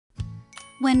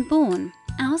When born,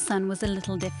 our son was a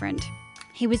little different.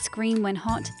 He would scream when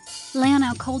hot, lay on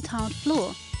our cold tiled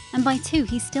floor, and by 2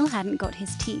 he still hadn't got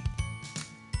his teeth.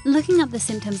 Looking up the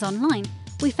symptoms online,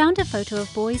 we found a photo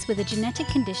of boys with a genetic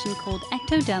condition called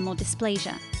Ectodermal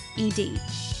Dysplasia, ED.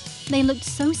 They looked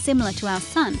so similar to our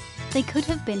son, they could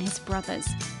have been his brothers.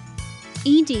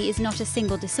 ED is not a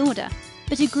single disorder,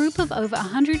 but a group of over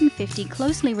 150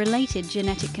 closely related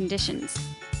genetic conditions.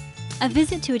 A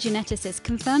visit to a geneticist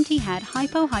confirmed he had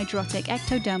hypohidrotic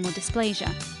ectodermal dysplasia,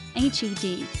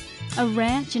 HED, a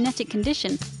rare genetic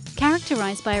condition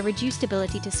characterized by a reduced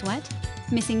ability to sweat,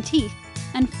 missing teeth,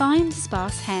 and fine,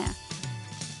 sparse hair.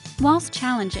 Whilst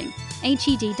challenging,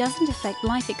 HED doesn't affect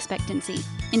life expectancy,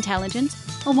 intelligence,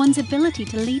 or one's ability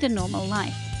to lead a normal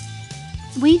life.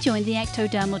 We joined the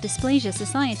Ectodermal Dysplasia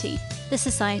Society. The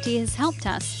society has helped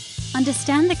us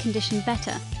understand the condition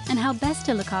better and how best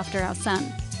to look after our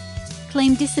son,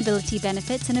 claim disability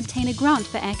benefits and obtain a grant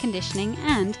for air conditioning,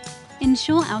 and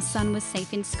ensure our son was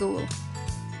safe in school.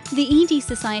 The ED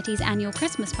Society's annual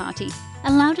Christmas party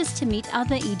allowed us to meet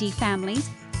other ED families,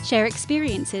 share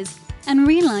experiences, and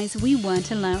realize we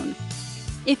weren't alone.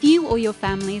 If you or your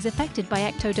family is affected by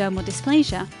ectodermal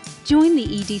dysplasia, join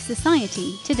the ED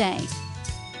Society today.